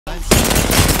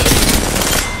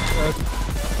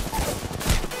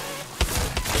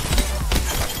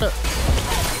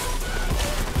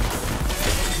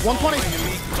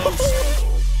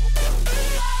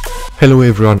Hello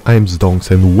everyone, I'm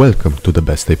Zdonks and welcome to the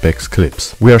Best Apex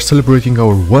Clips. We are celebrating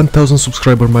our 1000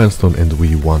 subscriber milestone and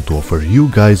we want to offer you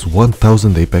guys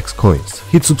 1000 Apex coins.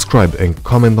 Hit subscribe and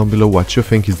comment down below what you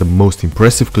think is the most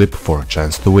impressive clip for a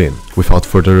chance to win. Without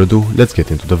further ado, let's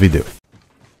get into the video.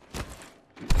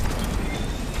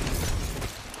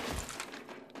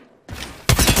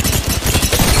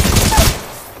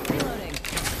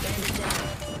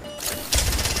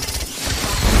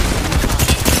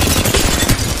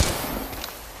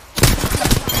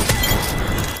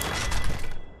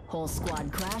 Whole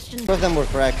squad crashed and Both of them were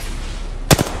correct.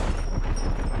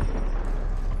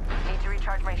 Need to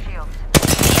recharge my shields.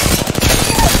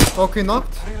 Okay,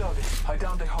 knocked.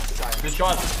 Good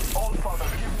shot.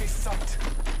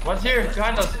 One's here,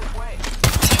 behind us.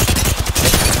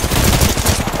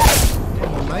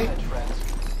 Mate.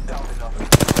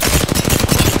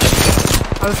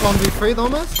 I just 1v3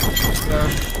 almost.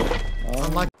 Yeah.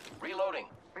 I'm like Reloading.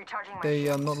 Recharging my they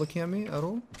are not looking at me at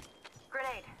all.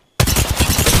 grenade.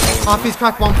 Half his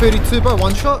crack 132, bro.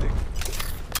 One shot.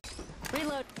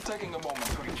 reload. Taking a moment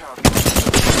to recharge.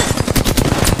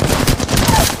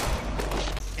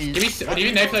 Do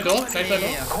you knife that door? Knife that door?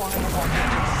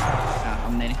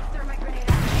 I'm nading. Throw my grenade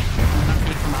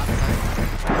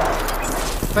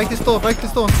out. Break this door. Break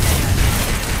this door.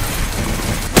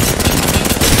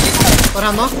 But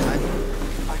I'm not.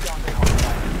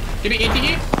 Give me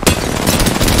ATG.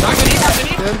 Back to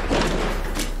knee, Good.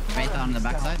 Right on the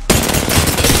backside.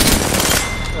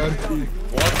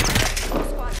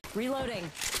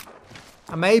 Reloading.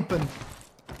 I'm aping.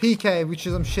 PK, which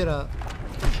is I'm shit at.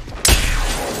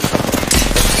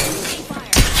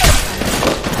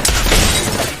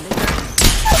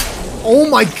 Oh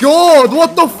my god,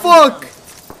 what the fuck?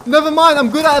 Never mind, I'm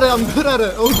good at it, I'm good at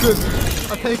it. Oh good.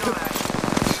 I take it.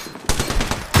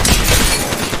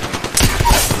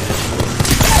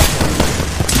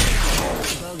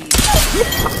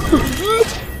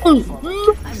 Oh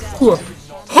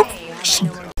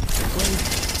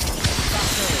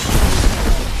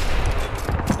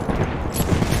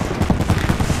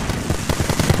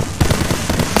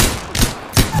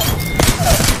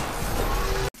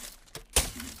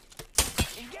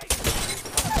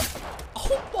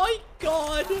my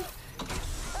god!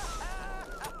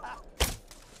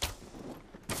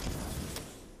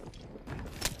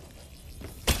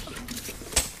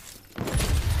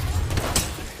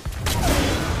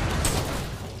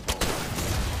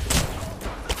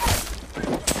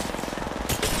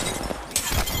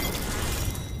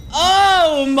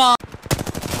 Oh my!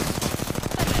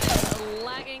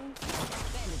 Lagging.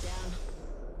 Bend it down.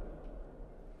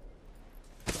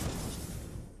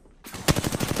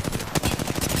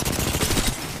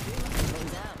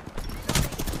 Wings out.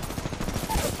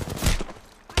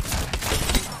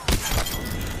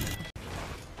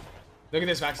 Look at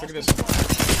this, Max. Look at this.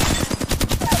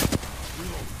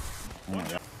 Oh my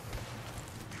god.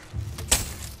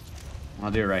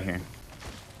 I'll do it right here.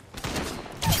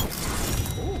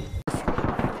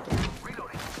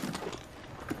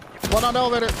 One on the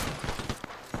elevator.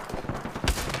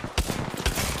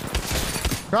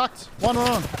 Cracked. One.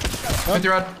 Went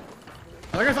through. I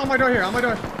think it's on my door here. On my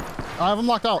door. I have him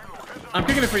locked out. I'm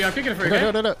kicking it for you. I'm kicking it for you.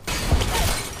 Okay?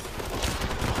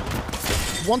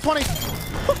 120.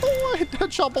 Oh, I hit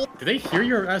that shovel. Did they hear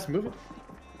your ass moving?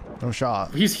 No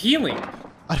shot. He's healing.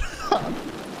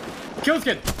 Kill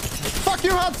skin. Fuck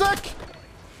you, Hodsick.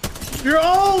 You're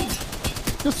old.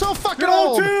 You're so fucking You're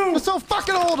old old. too. You're so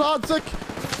fucking old, Hodsick.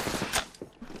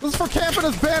 This is for camping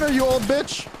his banner, you old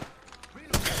bitch.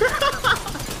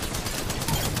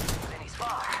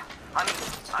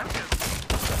 I'm good.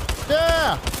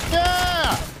 Yeah.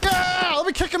 Let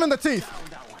me kick him in the teeth.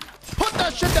 Put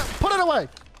that shit down. Put it away.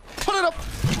 Put it up.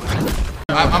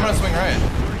 I'm gonna swing right.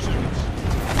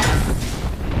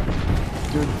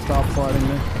 Dude, stop fighting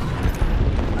me.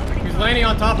 He's landing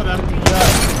on top of them.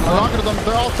 Yeah. I'm knocking them.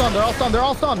 They're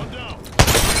all stunned.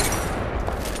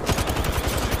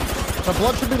 The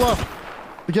blood should be low.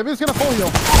 The Gibby's gonna full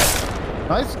heal.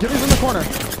 Nice. Gibby's in the corner.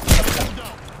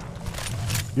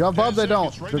 You have Bub, they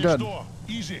don't. They're good.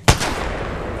 Easy.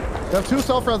 They have two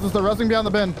self-reses. They're resing behind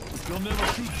the bin. You'll never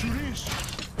shoot through this.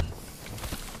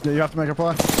 Yeah, you have to make a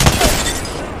play.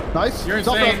 Nice. You're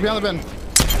Self-res insane. behind the bin.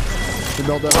 They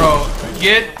built that. Bro,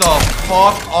 get the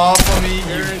fuck off of me,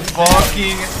 you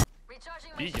fucking...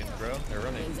 Recharging my Beacon, shields. bro. They're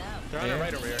running. Wings out. They're on the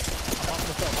right over here. Off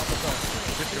the phone.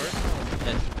 Just yours? Give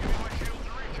me my shield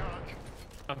to recharge.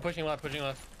 I'm pushing left.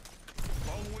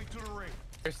 Long way to the ring.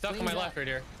 You're stuck on my left right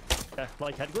here. Okay,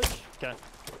 like head glitch? Okay.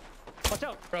 Watch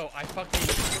out! Bro, I fucking...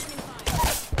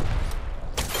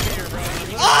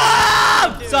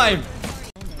 Ah! Time!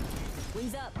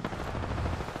 Wings up.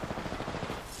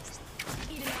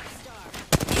 Eat an arc star.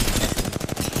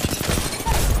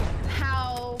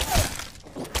 How?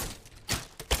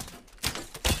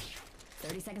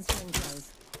 30 seconds to ring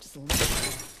close. Just a little.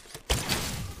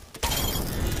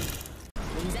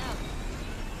 Wings out.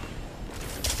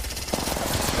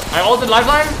 I ulted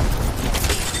lifeline.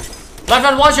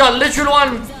 Lifeline one shot, literal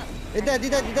one. He dead, he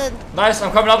dead, he dead. Nice,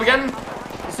 I'm coming up again.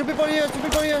 Two people here, two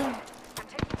people here.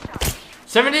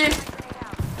 70.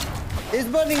 He's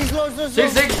burning, he's low, slow.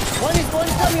 6. One is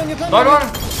coming on your Knocked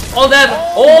one. All dead.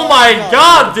 Oh my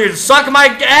god, dude. Suck my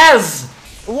ass.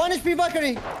 1 HP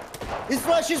Valkyrie. His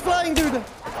flash is flying, dude.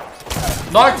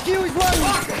 Knocked. Q is one.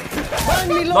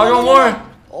 Me low. Knocked one more.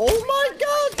 Oh my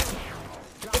god.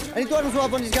 I need to armor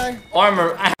swap on this guy.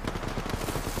 Armor.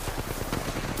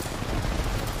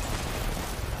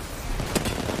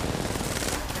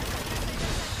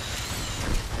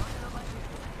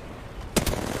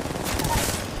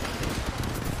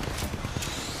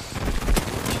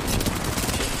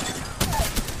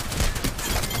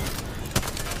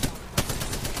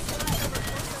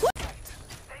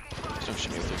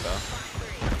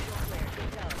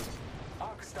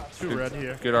 Two red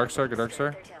here. Good arc star, good arc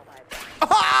star.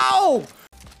 Ow!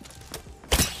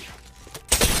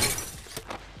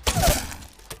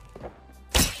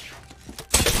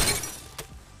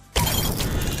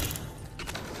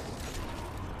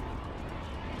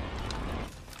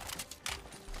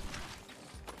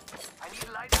 I need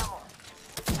light ammo.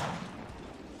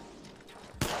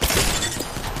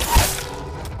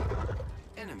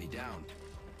 Enemy down.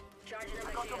 I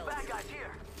got some bad guys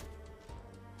here.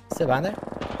 Still behind there?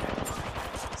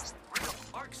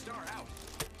 Arc star out.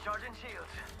 Charging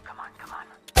shields. Come on, come on.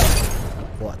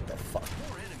 What the fuck?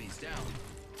 More enemies down.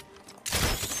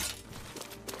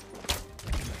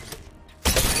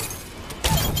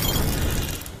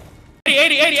 $80.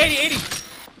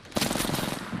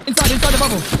 Inside the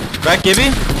bubble. Back, Gibby.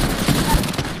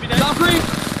 Valkyrie.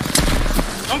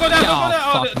 Don't go down, don't go down.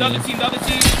 Oh, the other team, the other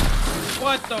team.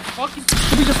 What the fuck is...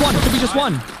 Could be just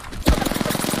one.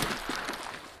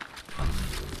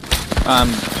 I'm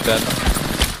dead.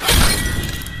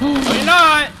 No, you're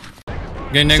not.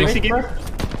 Getting negative.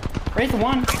 Raise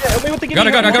one. Got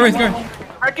it, I got Wraith.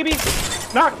 Alright, Gibby.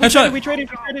 Knock. Headshot. We traded.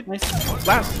 Nice.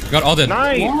 Last. Got all dead.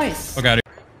 Nice. Oh, got it.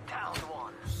 Down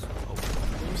one.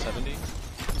 70.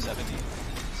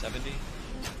 70.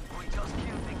 We just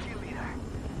killed the kill leader.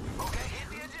 Okay, hit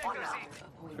the ejector seat.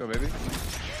 Go, baby.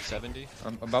 70.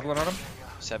 I'm bubbling on him.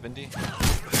 70.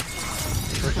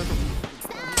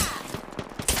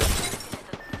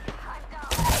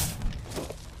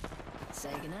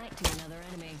 Say goodnight to another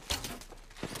enemy.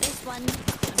 This one.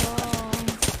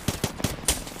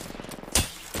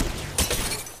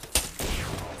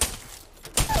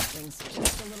 Wings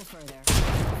just a little further.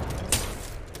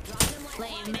 Drop them like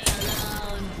Leave one. me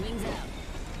alone. Wings out.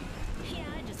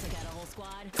 Yeah, I just took out a whole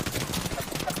squad.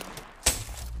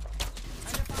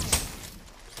 Under fire.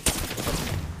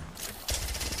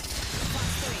 Fox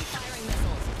 3, firing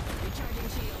missiles. Recharging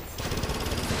shields.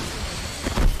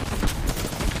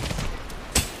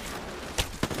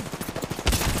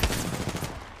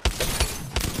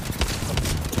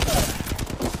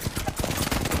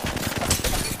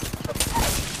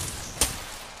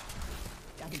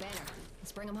 Got the banner.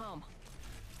 Let's bring him home.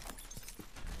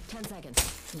 10 seconds.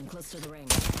 And I'm close to the ring.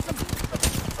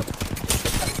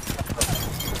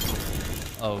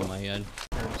 Oh my god.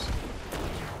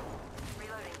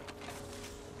 Reloading.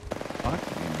 Fuck.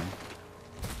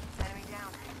 Enemy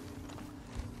down.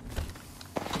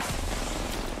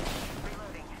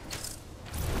 Reloading.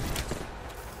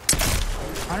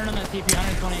 100 on that TP,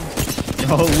 120.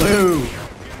 Oh, Lou.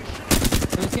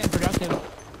 It's getting productive.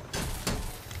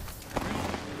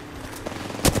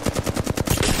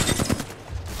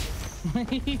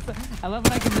 I love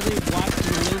when I can really watch the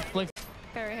little flicks.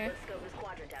 Right here.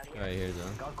 Right here,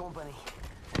 though. Got company.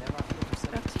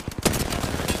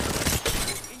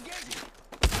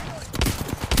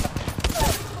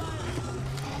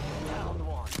 Down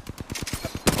one.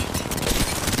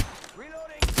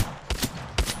 Reloading.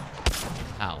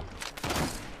 Ow.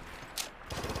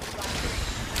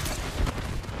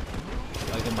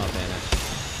 Like him up, Anna.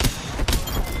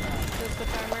 Just the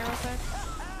armor real quick.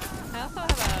 I also have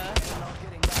a shotgun.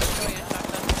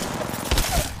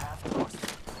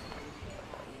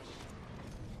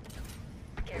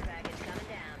 Care package coming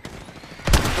down.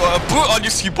 Они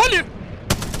съебали?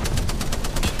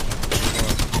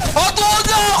 А то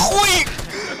нахуй!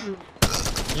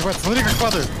 Ебать, смотри, как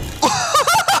падает.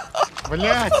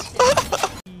 Блять.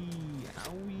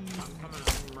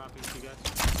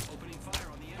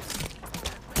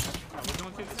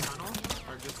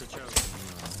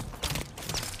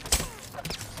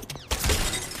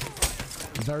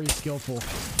 Very skillful.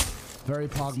 Very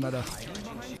pog meta.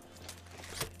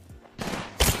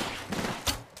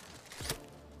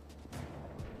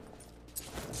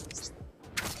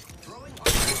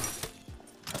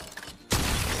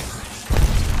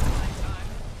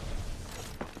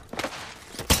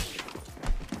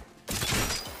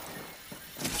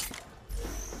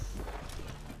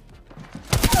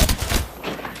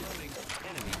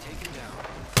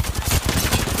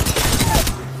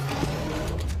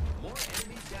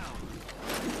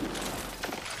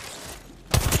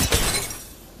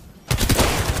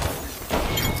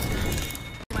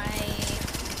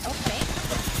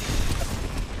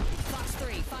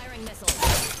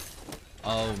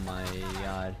 Oh my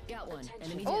god.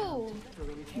 Oh,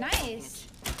 nice.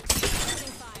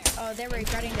 Oh, they're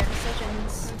regretting their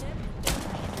decisions.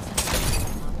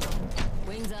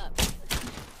 Wings up.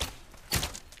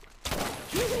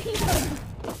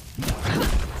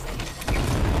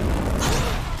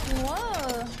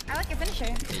 Whoa, I like your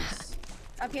finisher.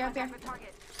 Up here, up here.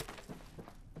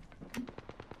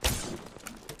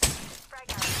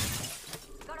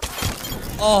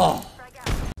 Oh!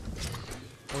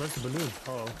 Oh, that's the balloon.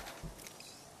 Oh.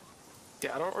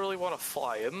 Yeah, I don't really want to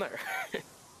fly in there.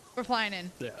 We're flying in.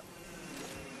 Yeah.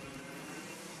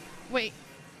 Wait.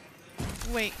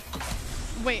 Wait.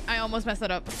 Wait, I almost messed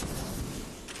that up.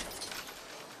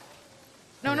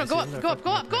 No, no, go up, go up,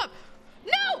 go up, go up!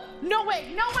 No! No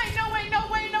way, no way, no way, no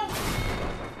way, no!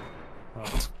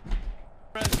 Oh.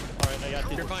 Alright, I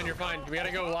got you. You're fine, you're fine. We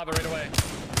gotta go lava right away.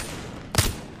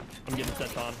 I'm getting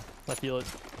set on. I feel it.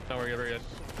 No, we're good, we're good.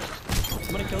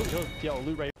 Somebody yo,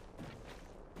 loot right.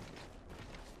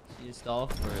 Just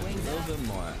off for a little bit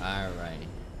more. Alright.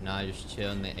 Now just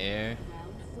chill in the air.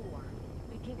 Round 4.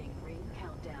 Beginning ring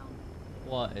countdown.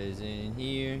 What is in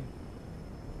here?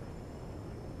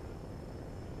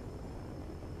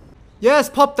 Yes,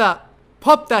 pop that.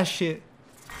 Pop that shit.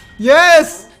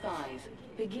 Yes! Round 5.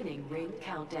 Beginning ring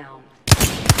countdown.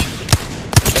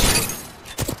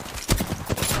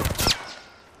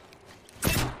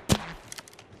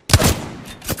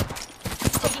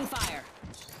 Taking fire.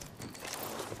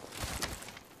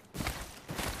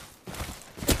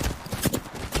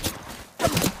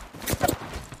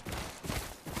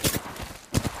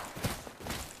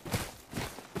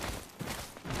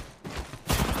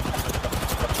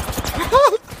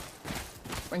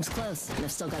 Ring's close, and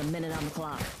I've still got a minute on the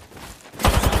clock.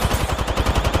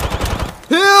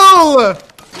 Heal!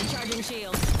 Recharging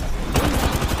shield.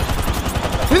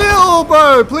 Heal,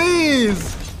 bro,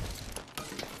 please!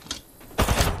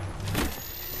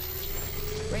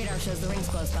 Radar shows the ring's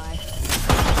close by.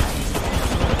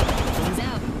 Wings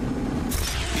out.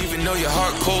 Even though your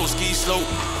heart cold, ski slope,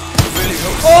 it really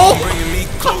helps bringing me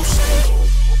close.